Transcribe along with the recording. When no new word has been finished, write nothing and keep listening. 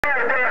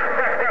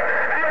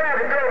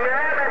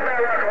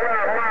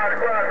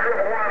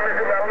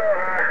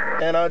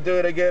And I'll do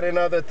it again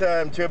another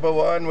time,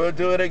 Triple1. We'll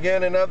do it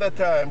again another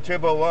time,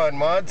 Triple1.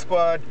 Mod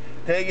Squad,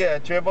 take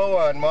it,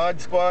 Triple1.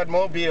 Mod Squad,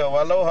 Mobile,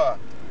 Aloha.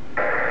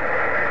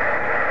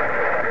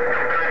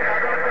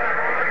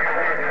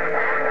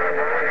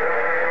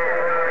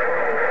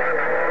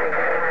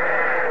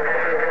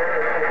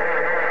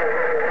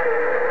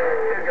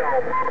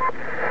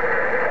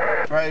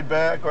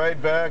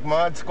 Right back.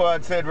 Mod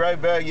Squad said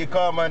right back. You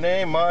call my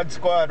name, Mod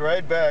Squad,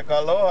 right back.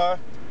 Aloha.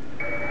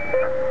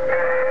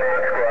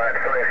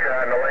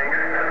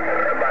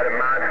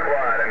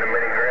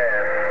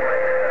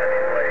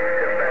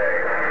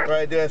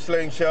 Right there,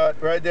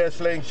 SlingShot. Right there,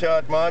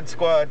 SlingShot. Mod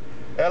Squad.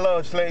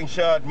 Hello,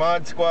 SlingShot.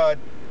 Mod Squad.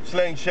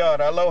 SlingShot.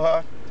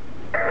 Aloha.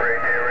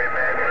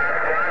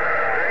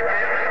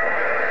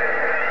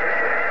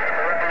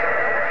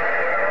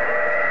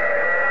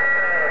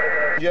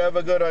 You have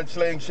a good one,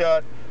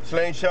 SlingShot.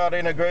 SlingShot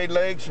in the Great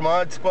Lakes.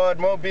 Mod Squad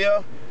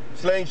Mobile.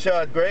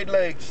 SlingShot Great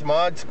Lakes.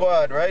 Mod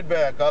Squad. Right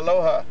back.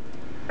 Aloha.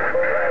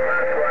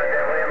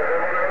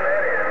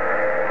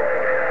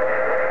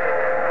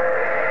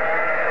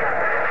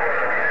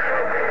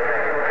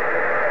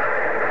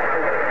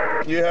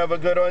 You have a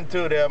good one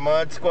too there,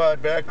 Mod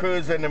Squad. Back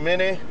cruise in the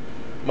Mini.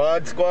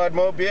 Mod Squad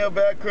Mobile,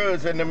 back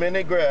cruise in the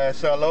Mini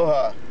Grass.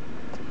 Aloha.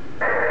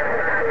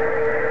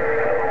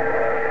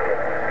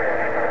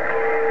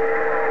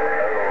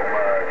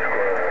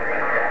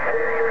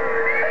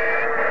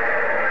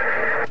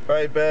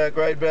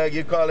 Right back.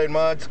 You calling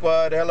Mod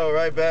Squad. Hello,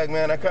 right back,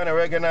 man. I kind of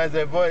recognize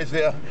that voice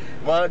there.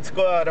 Mod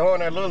Squad,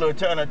 Honolulu,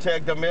 trying to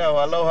check the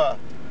mail. Aloha.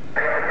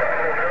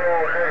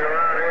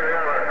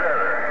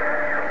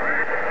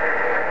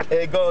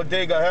 Hey,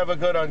 Golddigger, have a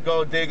good one,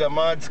 Golddigger,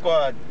 Mod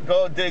Squad.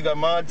 Golddigger,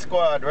 Mod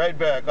Squad, right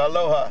back.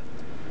 Aloha.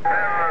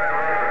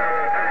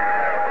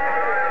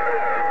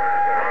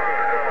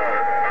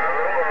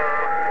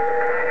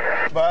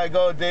 Bye,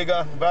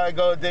 Golddigger. Bye,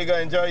 Golddigger.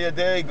 Enjoy your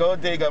day.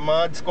 Golddigger,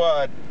 Mod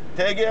Squad.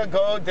 Take care,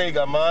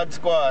 Golddigger, Mod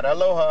Squad.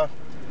 Aloha.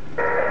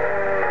 Hey,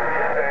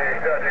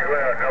 touching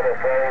ground, double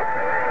fold.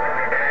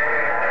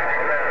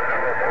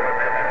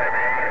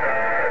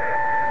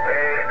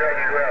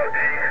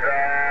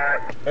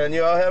 And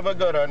you all have a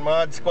good one.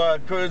 Mod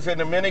Squad cruising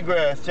the Mini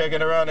Grass,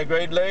 checking around the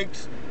Great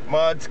Lakes.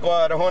 Mod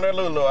Squad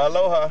Honolulu.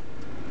 Aloha.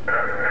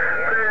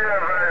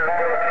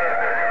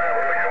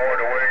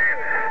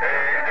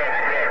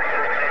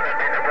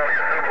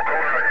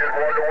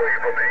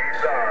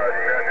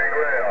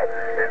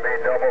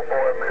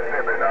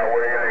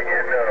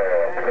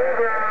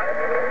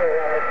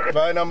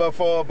 By number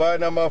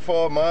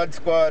four, Mod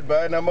Squad.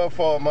 By number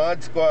 4,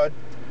 Mod Squad.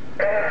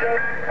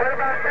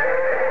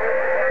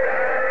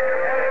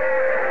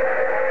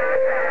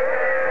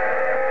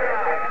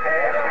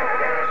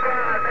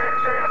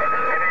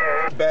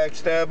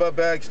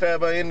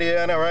 Backstabber,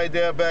 Indiana, right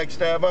there,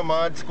 Backstabber,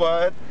 Mod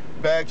Squad.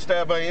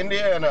 Backstabber,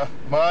 Indiana,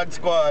 Mod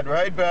Squad,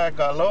 right back.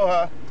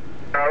 Aloha.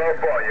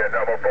 California,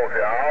 number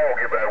 4, I'll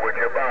get back with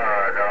you.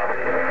 Bye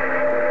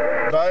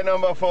now. By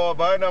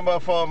number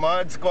 4,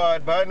 Mod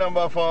Squad. By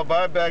number 4,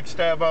 by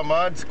Backstabber,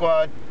 Mod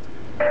Squad.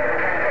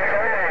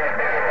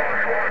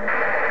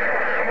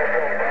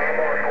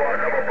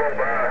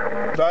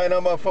 By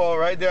number 4,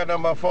 right there,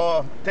 number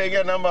 4. Take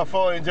it, number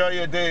 4. Enjoy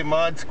your day,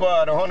 Mod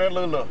Squad,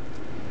 Honolulu.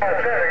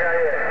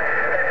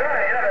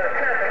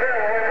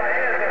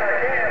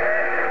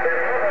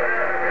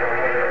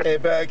 Hey,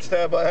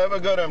 Backstabber, have a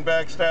good one,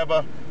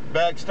 Backstabber.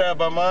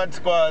 Backstabber, Mod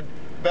Squad.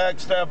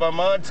 Backstabber,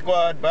 Mod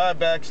Squad. Bye,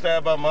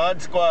 Backstabber,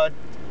 Mod Squad.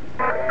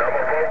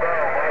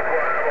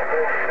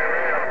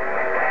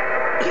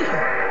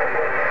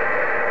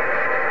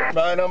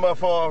 By number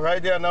 4,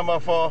 right there, number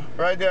 4.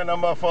 Right there,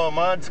 number 4,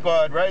 Mod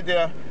Squad. Right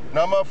there,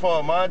 number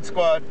 4, Mod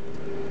Squad.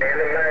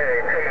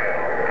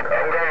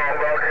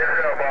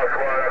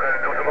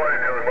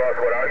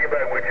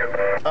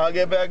 I'll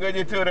get back with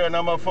you too there,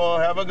 number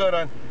 4. Have a good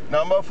one.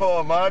 Number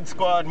 4, Mod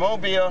Squad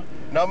Mobile.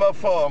 Number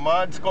 4,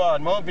 Mod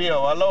Squad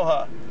Mobile.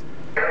 Aloha.